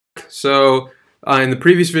back. So in the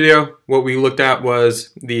previous video, what we looked at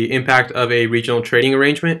was the impact of a regional trading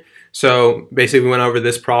arrangement. So basically we went over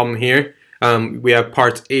this problem here. We have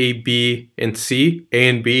parts A, B, and C. A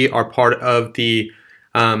and B are part of the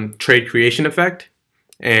trade creation effect.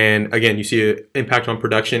 And again, you see an impact on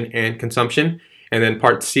production and consumption. And then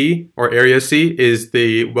part C, or area C, is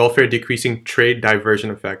the welfare decreasing trade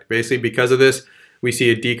diversion effect. Basically, because of this, we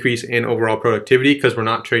see a decrease in overall productivity because we're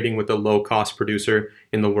not trading with the low-cost producer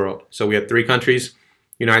in the world. So we had three countries: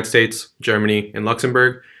 United States, Germany, and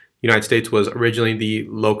Luxembourg. United States was originally the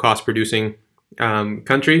low-cost producing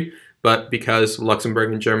country, but because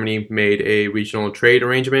Luxembourg and Germany made a regional trade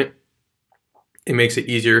arrangement, it makes it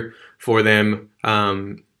easier for them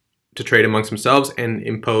to trade amongst themselves and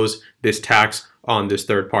impose this tax on this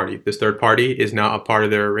third party. This third party is now a part of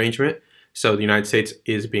their arrangement, so the United States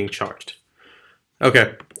is being charged.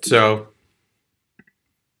 Okay, so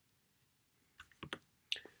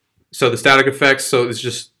the static effects, so it's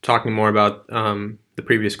just talking more about the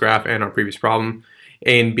previous graph and our previous problem.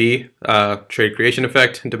 A and B, trade creation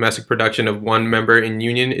effect. Domestic production of one member in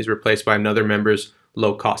union is replaced by another member's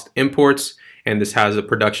low-cost imports, and this has a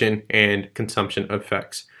production and consumption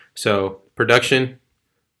effects. So production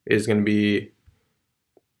is going to be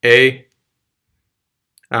A,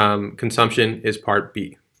 consumption is part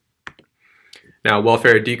B. Now,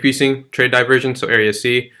 welfare decreasing trade diversion, so area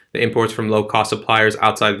C, the imports from low-cost suppliers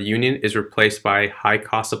outside the union is replaced by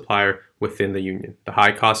high-cost supplier within the union. The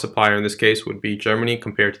high-cost supplier in this case would be Germany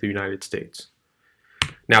compared to the United States.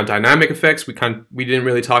 Now, dynamic effects, we didn't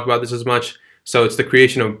really talk about this as much. So it's the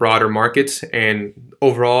creation of broader markets, and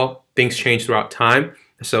overall things change throughout time.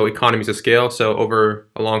 So economies of scale, so over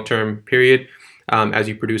a long-term period, as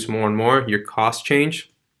you produce more and more, your costs change.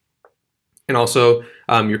 And also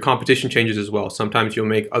your competition changes as well. Sometimes you'll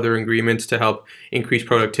make other agreements to help increase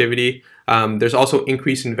productivity. There's also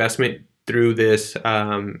increased investment through this,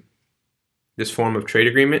 this form of trade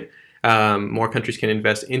agreement. More countries can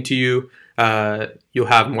invest into you. You'll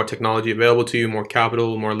have more technology available to you, more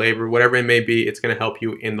capital, more labor, whatever it may be. It's going to help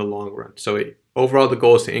you in the long run. So overall, the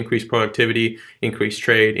goal is to increase productivity, increase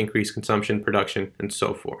trade, increase consumption, production, and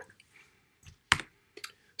so forth.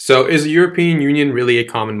 So is the European Union really a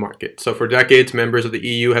common market? So for decades, members of the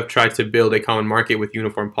EU have tried to build a common market with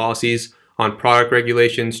uniform policies on product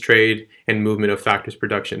regulations, trade, and movement of factors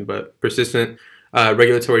production. But persistent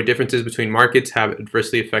regulatory differences between markets have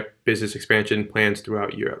adversely affected business expansion plans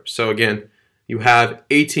throughout Europe. So again, you have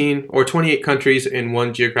 18 or 28 countries in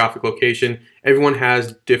one geographic location. Everyone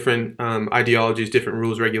has different ideologies, different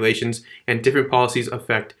rules, regulations, and different policies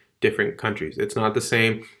affect different countries. It's not the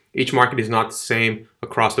same. Each market is not the same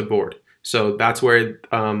across the board. So that's where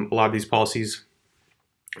a lot of these policies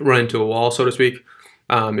run into a wall, so to speak.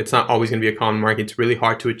 It's not always going to be a common market. It's really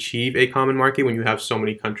hard to achieve a common market when you have so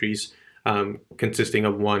many countries consisting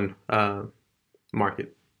of one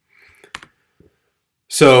market.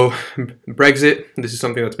 So Brexit, this is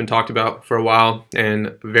something that's been talked about for a while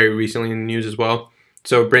and very recently in the news as well.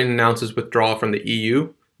 So Britain announces withdrawal from the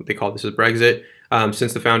EU. They call this as Brexit.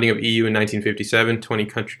 Since the founding of EU in 1957,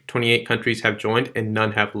 28 countries have joined and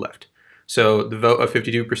none have left. So the vote of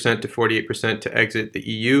 52% to 48% to exit the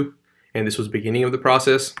EU, and this was the beginning of the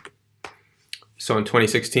process. So in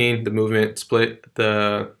 2016, the movement split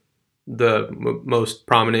the most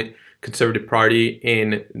prominent conservative party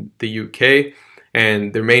in the UK,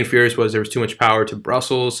 and their main fears was there was too much power to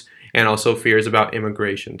Brussels and also fears about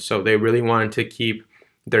immigration. So they really wanted to keep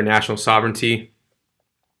their national sovereignty.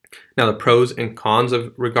 Now the pros and cons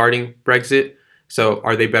of regarding Brexit. So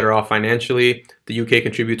are they better off financially? The UK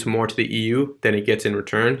contributes more to the EU than it gets in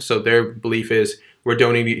return. So their belief is we're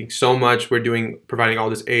donating so much, we're providing all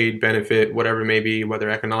this aid, benefit, whatever it may be, whether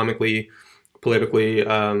economically, politically,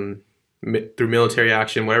 through military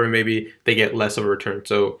action, whatever it may be, they get less of a return.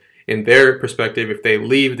 So in their perspective, if they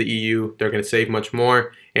leave the EU, they're going to save much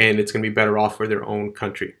more, and it's going to be better off for their own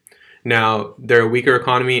country. Now, their weaker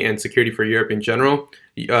economy and security for Europe in general,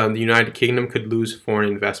 the United Kingdom could lose foreign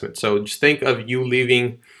investment. So just think of you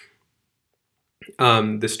leaving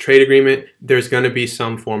this trade agreement. There's going to be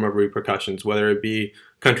some form of repercussions, whether it be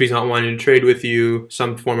countries not wanting to trade with you,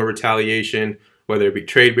 some form of retaliation, whether it be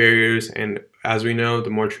trade barriers. And as we know, the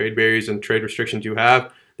more trade barriers and trade restrictions you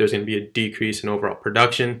have, there's going to be a decrease in overall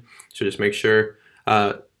production. So just make sure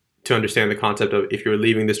to understand the concept of if you're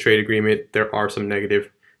leaving this trade agreement, there are some negative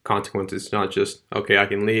consequences. It's not just, okay, I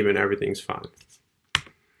can leave and everything's fine.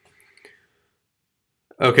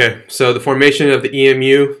 Okay, so the formation of the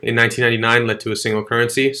EMU in 1999 led to a single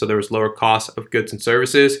currency, so there was lower costs of goods and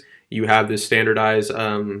services. You have this standardized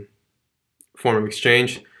form of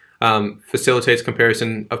exchange. facilitates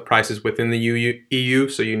comparison of prices within the EU,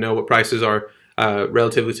 so you know what prices are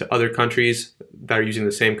relatively to other countries that are using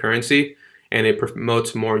the same currency, and it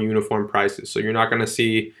promotes more uniform prices. So you're not going to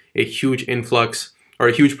see a huge influx or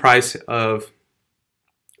a huge price of,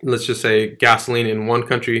 let's just say, gasoline in one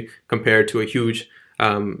country compared to a huge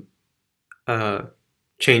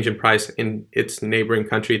change in price in its neighboring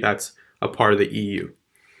country that's a part of the EU.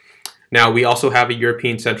 Now, we also have a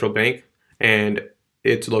European Central Bank, and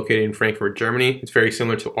it's located in Frankfurt, Germany. It's very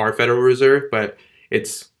similar to our Federal Reserve, but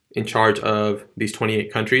it's in charge of these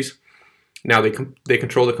 28 countries. Now, they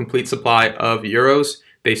control the complete supply of euros.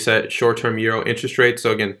 They set short-term euro interest rates.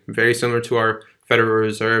 So again, very similar to our Federal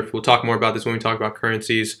Reserve. We'll talk more about this when we talk about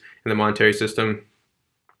currencies and the monetary system.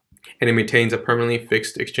 And it maintains a permanently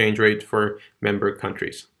fixed exchange rate for member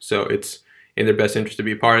countries. So it's in their best interest to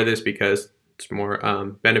be a part of this because it's more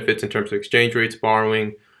benefits in terms of exchange rates,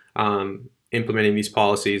 borrowing, implementing these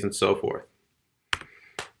policies, and so forth.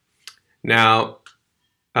 Now,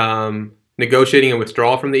 negotiating a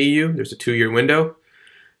withdrawal from the EU, there's a 2-year window.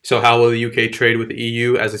 So how will the UK trade with the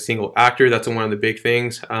EU as a single actor? That's one of the big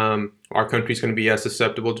things. Are countries going to be as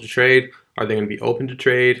susceptible to trade? Are they going to be open to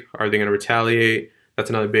trade? Are they going to retaliate? That's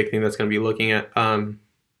another big thing that's going to be looking at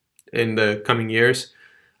in the coming years.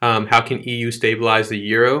 How can EU stabilize the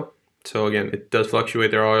euro? So again, it does fluctuate.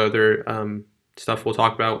 There are other stuff we'll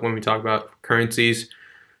talk about when we talk about currencies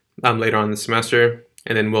later on in the semester.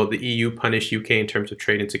 And then will the EU punish UK in terms of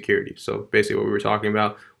trade and security? So basically what we were talking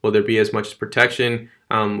about, will there be as much protection?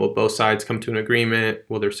 Will both sides come to an agreement?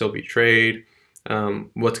 Will there still be trade?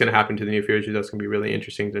 What's going to happen to the near future? That's going to be really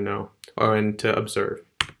interesting to know and to observe.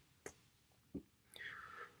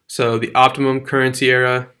 So the optimum currency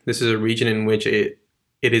era, this is a region in which it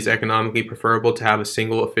is economically preferable to have a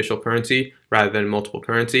single official currency rather than multiple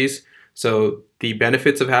currencies. So the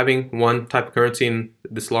benefits of having one type of currency in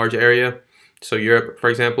this large area, so Europe, for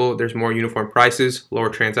example, there's more uniform prices, lower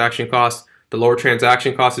transaction costs. The lower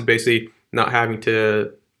transaction cost is basically not having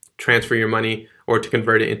to transfer your money or to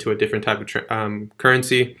convert it into a different type of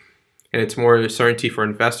currency. And it's more certainty for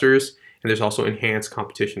investors. And there's also enhanced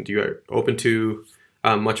competition. You are open to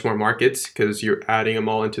much more markets because you're adding them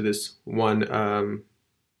all into this one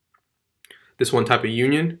type of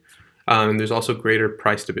union. And there's also greater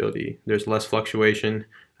price stability. There's less fluctuation.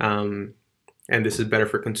 And this is better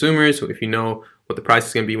for consumers if you know what the price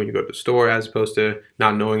is going to be when you go to the store, as opposed to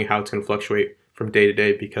not knowing how it's going to fluctuate from day to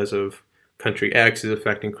day because of country X is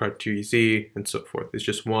affecting country Z and so forth. It's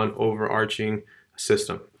just one overarching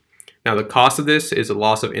system. Now, the cost of this is a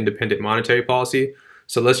loss of independent monetary policy.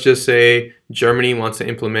 So let's just say Germany wants to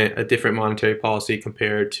implement a different monetary policy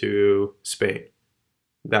compared to Spain.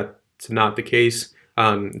 That's not the case.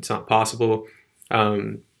 It's not possible.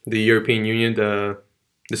 The European Union,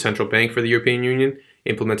 the central bank for the European Union,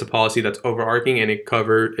 implements a policy that's overarching, and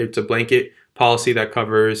it's a blanket policy that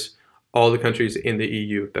covers all the countries in the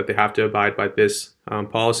EU, that they have to abide by this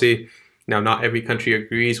policy. Now, not every country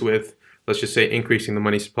agrees with, let's just say, increasing the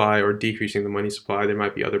money supply or decreasing the money supply. There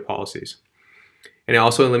might be other policies. And it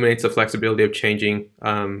also eliminates the flexibility of changing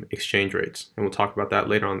exchange rates. And we'll talk about that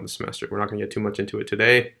later on in the semester. We're not going to get too much into it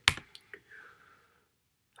today.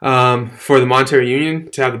 For the monetary union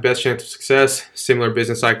to have the best chance of success, similar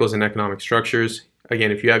business cycles and economic structures.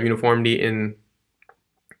 Again, if you have uniformity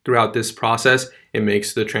throughout this process, it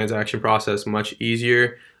makes the transaction process much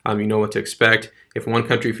easier. You know what to expect. If one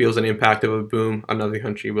country feels an impact of a boom, another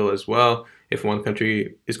country will as well. If one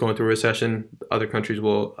country is going through a recession, other countries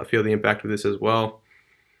will feel the impact of this as well.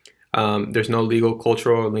 There's no legal,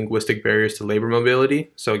 cultural, or linguistic barriers to labor mobility.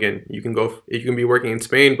 So again, you can be working in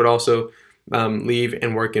Spain, but also leave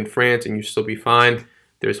and work in France, and you still be fine.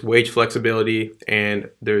 There's wage flexibility, and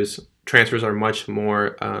transfers are much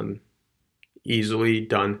more easily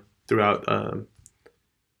done throughout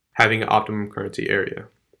having an optimum currency area.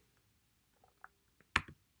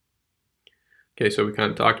 Okay, so we kind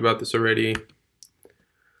of talked about this already.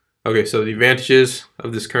 Okay, so the advantages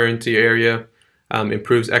of this currency area: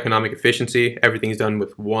 improves economic efficiency. Everything's done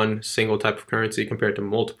with one single type of currency compared to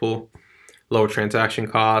multiple. Lower transaction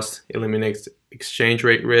costs, eliminates exchange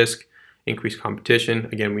rate risk, increased competition.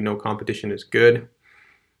 Again, we know competition is good.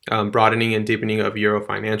 Broadening and deepening of Euro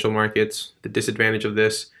financial markets. The disadvantage of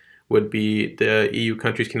this would be the EU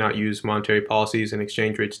countries cannot use monetary policies and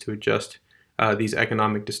exchange rates to adjust these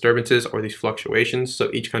economic disturbances or these fluctuations.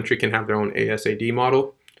 So each country can have their own ASAD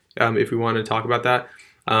model, if we want to talk about that.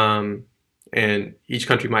 And each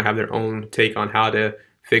country might have their own take on how to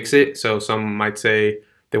fix it. So some might say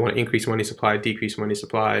they want to increase money supply, decrease money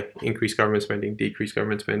supply, increase government spending, decrease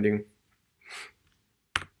government spending.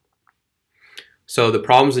 So the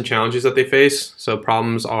problems and challenges that they face. So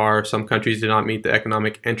problems are some countries did not meet the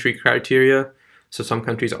economic entry criteria. So some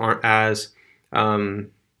countries aren't as, their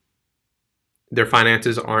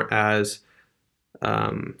finances aren't as,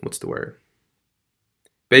 what's the word?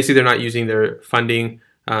 Basically, they're not using their funding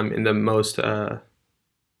in the most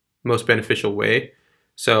beneficial way.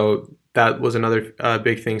 So that was another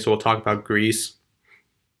big thing. So we'll talk about Greece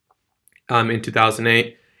in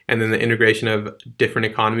 2008, and then the integration of different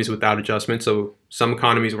economies without adjustment. So some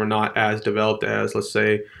economies were not as developed as, let's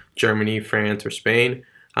say, Germany, France, or Spain.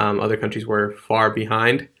 Other countries were far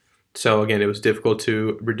behind. So again, it was difficult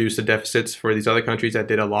to reduce the deficits for these other countries that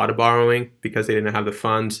did a lot of borrowing because they didn't have the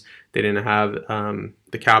funds, they didn't have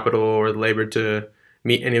the capital or the labor to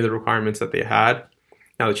meet any of the requirements that they had.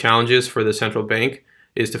 Now the challenges for the central bank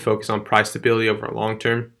is to focus on price stability over a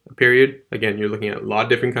long-term period. Again, you're looking at a lot of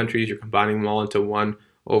different countries, you're combining them all into one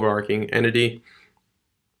overarching entity.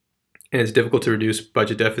 And it's difficult to reduce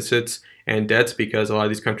budget deficits and debts because a lot of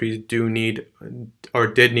these countries do need or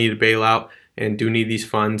did need a bailout and do need these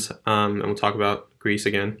funds. And we'll talk about Greece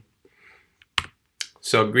again.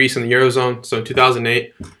 So Greece and the Eurozone. So in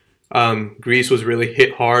 2008, Greece was really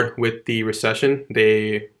hit hard with the recession.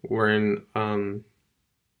 They were in,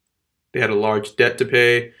 they had a large debt to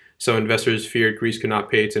pay. So investors feared Greece could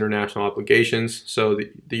not pay its international obligations. So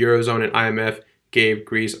the Eurozone and IMF gave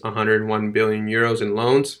Greece 101 billion euros in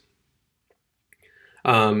loans.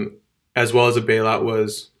 As well as a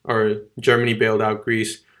bailout or Germany bailed out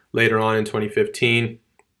Greece later on in 2015.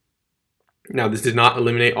 Now, this did not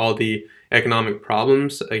eliminate all the economic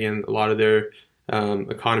problems. Again, a lot of their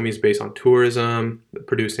economy is based on tourism,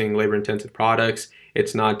 producing labor-intensive products.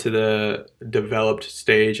 It's not to the developed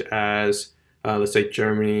stage as, let's say,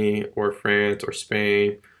 Germany or France or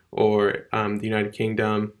Spain or the United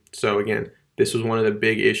Kingdom. So again, this was one of the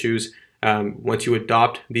big issues. Once you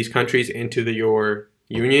adopt these countries into your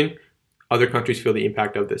union, other countries feel the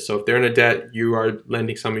impact of this. So if they're in a debt, you are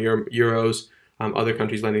lending some of your euros, other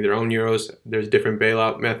countries lending their own euros. There's different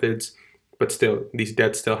bailout methods, but still, these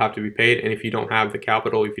debts still have to be paid. And if you don't have the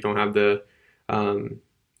capital, if you don't have the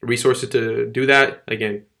resources to do that,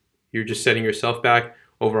 again, you're just setting yourself back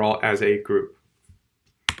overall as a group.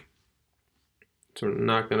 So we're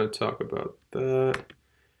not going to talk about that.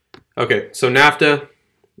 Okay, so NAFTA,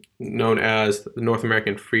 known as the North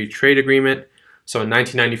American Free Trade Agreement. So in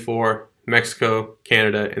 1994, Mexico,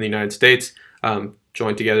 Canada, and the United States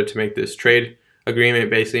joined together to make this trade agreement,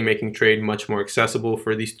 basically making trade much more accessible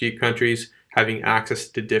for these three countries, having access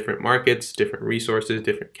to different markets, different resources,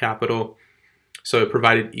 different capital. So it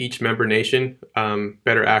provided each member nation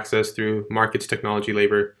better access through markets, technology,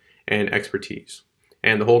 labor, and expertise.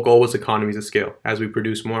 And the whole goal was economies of scale. As we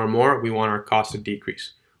produce more and more, we want our costs to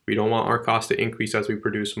decrease. We don't want our costs to increase as we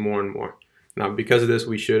produce more and more. Now, because of this,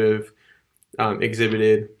 we should have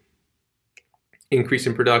exhibited increase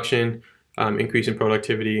in production, increase in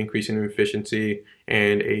productivity, increase in efficiency,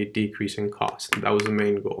 and a decrease in cost. That was the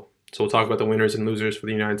main goal. So we'll talk about the winners and losers for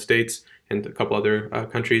the United States and a couple other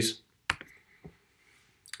countries.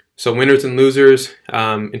 So winners and losers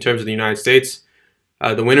in terms of the United States.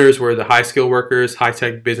 The winners were the high-skilled workers,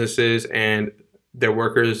 high-tech businesses, and their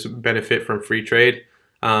workers benefit from free trade.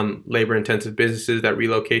 Labor-intensive businesses that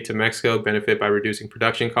relocate to Mexico benefit by reducing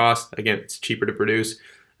production costs. Again, it's cheaper to produce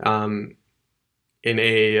in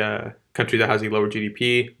a country that has a lower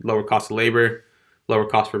GDP, lower cost of labor, lower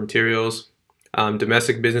cost for materials.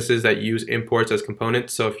 Domestic businesses that use imports as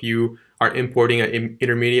components. So if you are importing an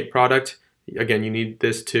intermediate product, again, you need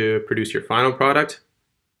this to produce your final product.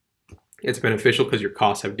 It's beneficial because your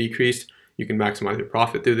costs have decreased. You can maximize your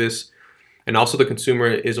profit through this. And also the consumer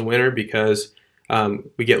is a winner because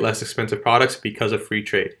we get less expensive products because of free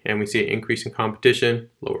trade. And we see an increase in competition,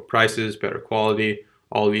 lower prices, better quality.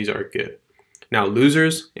 All of these are good. Now,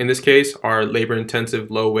 losers in this case are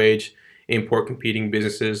labor-intensive, low-wage, import competing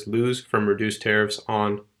businesses lose from reduced tariffs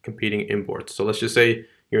on competing imports. So let's just say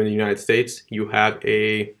you're in the United States, you have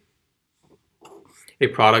a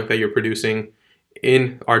product that you're producing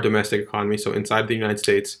in our domestic economy, so inside the United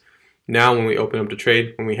States. Now when we open up to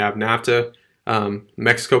trade, when we have NAFTA,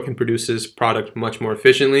 Mexico can produce this product much more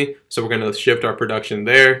efficiently, so we're going to shift our production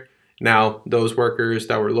there. Now those workers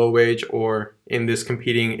that were low wage or in this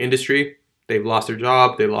competing industry, they've lost their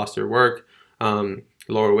job, they lost their work,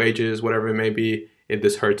 lower wages, whatever it may be,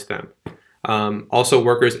 this hurts them. Also,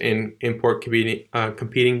 workers in import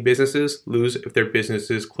competing businesses lose if their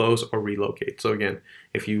businesses close or relocate. So again,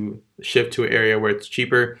 if you shift to an area where it's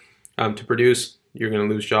cheaper to produce, you're going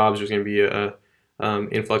to lose jobs. There's going to be an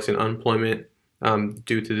influx in unemployment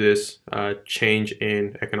due to this change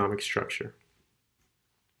in economic structure.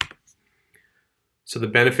 So the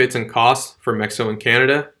benefits and costs for Mexico and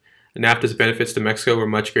Canada. NAFTA's benefits to Mexico were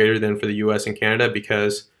much greater than for the US and Canada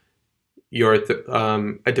because you're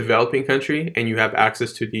a developing country and you have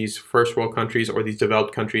access to these first world countries or these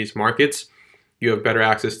developed countries markets. You have better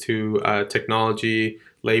access to technology,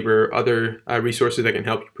 labor, other resources that can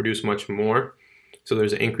help you produce much more. So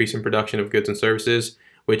there's an increase in production of goods and services,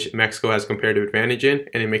 which Mexico has comparative advantage in,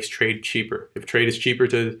 and it makes trade cheaper. If trade is cheaper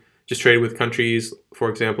to just trade with countries, for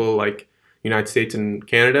example, like United States and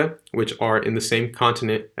Canada, which are in the same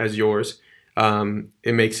continent as yours,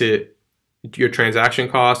 it makes it your transaction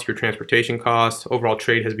cost, your transportation cost, overall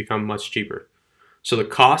trade has become much cheaper. So the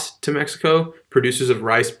cost to Mexico, producers of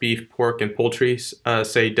rice, beef, pork, and poultry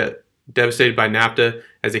say devastated by NAFTA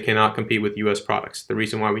as they cannot compete with U.S. products. The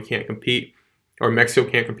reason why we can't compete, or Mexico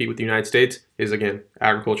can't compete with the United States, is again,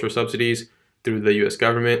 agricultural subsidies through the U.S.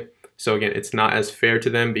 government. So again, it's not as fair to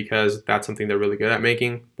them because that's something they're really good at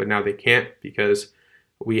making, but now they can't because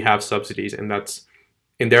we have subsidies, and that's,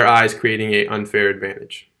 in their eyes, creating an unfair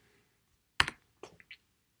advantage.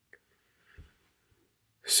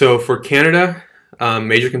 So for Canada,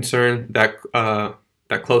 major concern that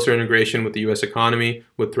that closer integration with the U.S. economy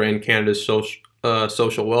would threaten Canada's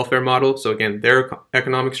social welfare model. So again, their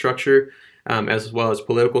economic structure, as well as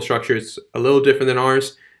political structure, is a little different than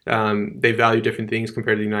ours. They value different things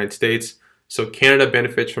compared to the United States. So Canada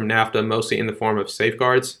benefits from NAFTA mostly in the form of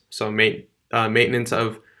safeguards, so maintenance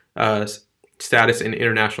of status in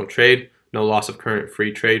international trade, no loss of current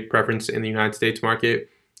free trade preference in the United States market,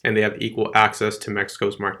 and they have equal access to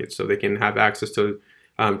Mexico's market. So they can have access to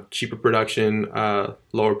cheaper production,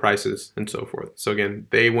 lower prices, and so forth. So again,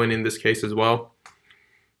 they win in this case as well.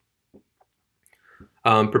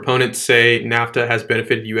 Proponents say NAFTA has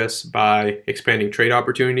benefited the U.S. by expanding trade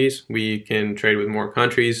opportunities. We can trade with more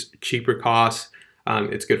countries, cheaper costs.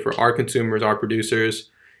 It's good for our consumers, our producers.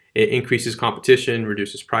 It increases competition,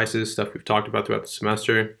 reduces prices, stuff we've talked about throughout the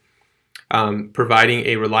semester. Providing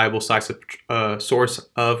a reliable source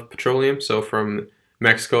of petroleum, so from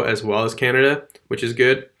Mexico as well as Canada, which is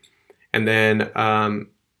good. And then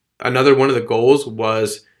another one of the goals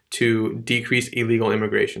was to decrease illegal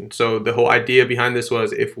immigration. So the whole idea behind this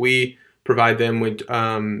was if we provide them with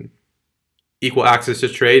equal access to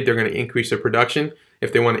trade, they're going to increase their production.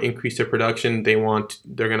 If they want to increase their production, they're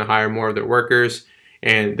going to hire more of their workers,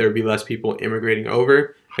 and there'll be less people immigrating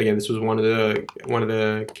over. Again, this was one of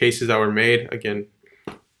the cases that were made. Again,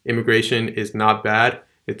 immigration is not bad.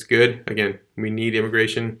 It's good. Again, we need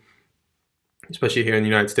immigration, especially here in the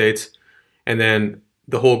United States. And then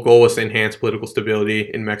the whole goal was to enhance political stability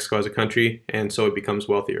in Mexico as a country, and so it becomes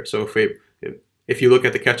wealthier. So if you look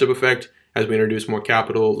at the catch-up effect, as we introduce more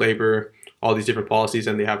capital, labor, all these different policies,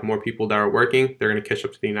 and they have more people that are working, they're going to catch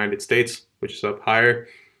up to the United States, which is up higher.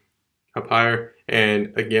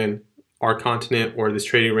 And again, our continent or this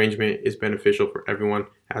trading arrangement is beneficial for everyone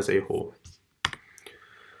as a whole.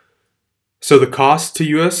 So the cost to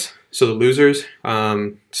U.S., so the losers,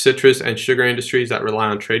 citrus and sugar industries that rely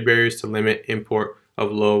on trade barriers to limit import of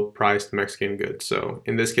low-priced Mexican goods. So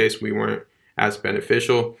in this case, we weren't as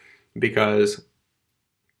beneficial because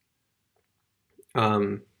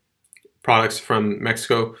products from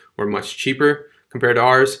Mexico were much cheaper compared to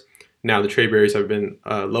ours. Now the trade barriers have been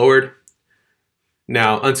lowered.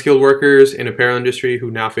 Now, unskilled workers in apparel industry who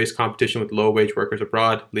now face competition with low-wage workers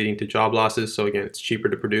abroad, leading to job losses. So again, it's cheaper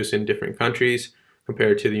to produce in different countries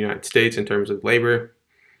compared to the United States in terms of labor.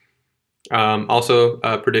 Also,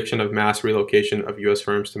 prediction of mass relocation of U.S.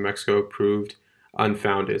 firms to Mexico proved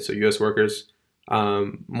unfounded. So U.S. workers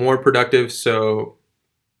more productive, so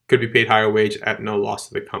could be paid higher wage at no loss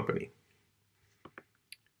to the company.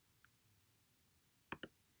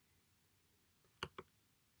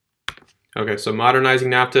 Okay, so modernizing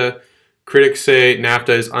NAFTA. Critics say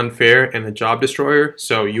NAFTA is unfair and a job destroyer.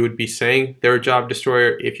 So you would be saying they're a job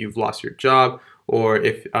destroyer if you've lost your job, or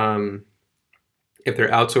if they're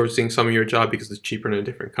outsourcing some of your job because it's cheaper in a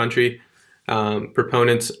different country.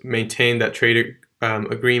 Proponents maintain that trade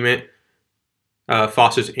agreement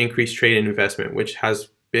fosters increased trade and investment, which has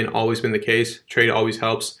always been the case. Trade always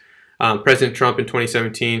helps. President Trump in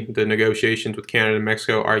 2017, the negotiations with Canada and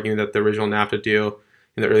Mexico, arguing that the original NAFTA deal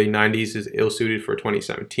in the early 90s is ill-suited for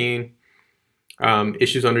 2017.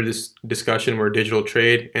 Issues under this discussion were digital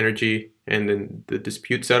trade, energy, and then the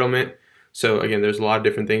dispute settlement. So again, there's a lot of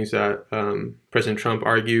different things that President Trump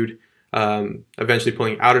argued, eventually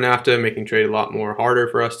pulling out of NAFTA, making trade a lot more harder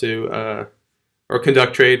for us to or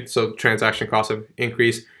conduct trade. So transaction costs have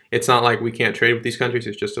increased. It's not like we can't trade with these countries.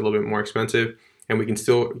 It's just a little bit more expensive, and we can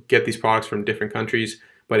still get these products from different countries.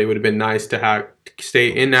 But it would have been nice to stay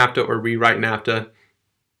in NAFTA or rewrite NAFTA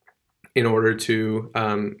in order to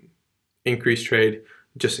increase trade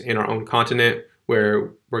just in our own continent where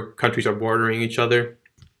countries are bordering each other.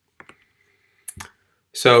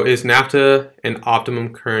 So is NAFTA an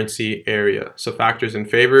optimum currency area? So factors in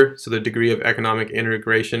favor. So the degree of economic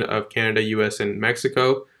integration of Canada, US, and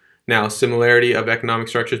Mexico. Now, similarity of economic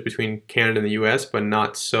structures between Canada and the US, but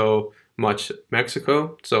not so much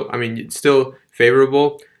Mexico. So, I mean, it's still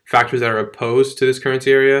favorable. Factors that are opposed to this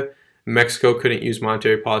currency area. Mexico couldn't use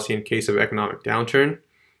monetary policy in case of economic downturn.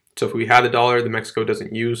 So if we had the dollar, the Mexico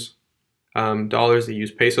doesn't use dollars, they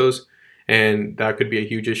use pesos, and that could be a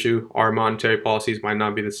huge issue. Our monetary policies might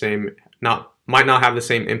not be the same, might not have the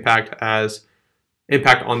same impact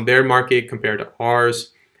on their market compared to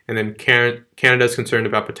ours. And then Canada is concerned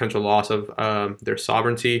about potential loss of their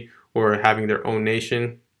sovereignty or having their own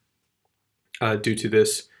nation due to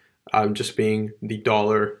this just being the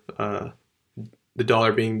dollar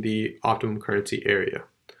being the optimum currency area.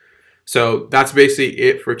 So that's basically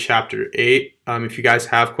it for Chapter 8. If you guys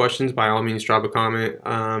have questions, by all means, drop a comment.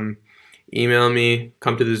 Email me,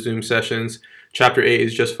 come to the Zoom sessions. Chapter 8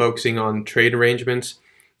 is just focusing on trade arrangements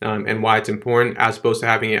and why it's important, as opposed to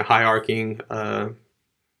having a hierarching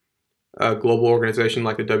global organization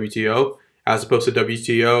like the WTO. As opposed to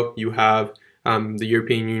WTO, you have the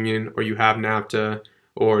European Union, or you have NAFTA,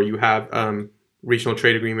 or you have regional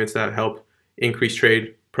trade agreements that help increase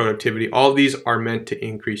trade, productivity. All of these are meant to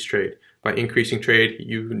increase trade. By increasing trade,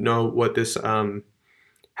 you know what this,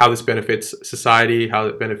 how this benefits society, how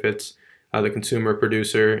it benefits the consumer,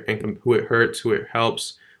 producer, and who it hurts, who it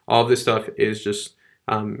helps. All of this stuff is just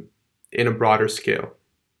in a broader scale.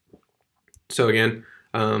 So again,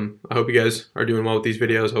 I hope you guys are doing well with these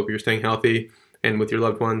videos. I hope you're staying healthy and with your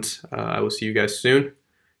loved ones. I will see you guys soon.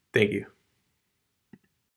 Thank you.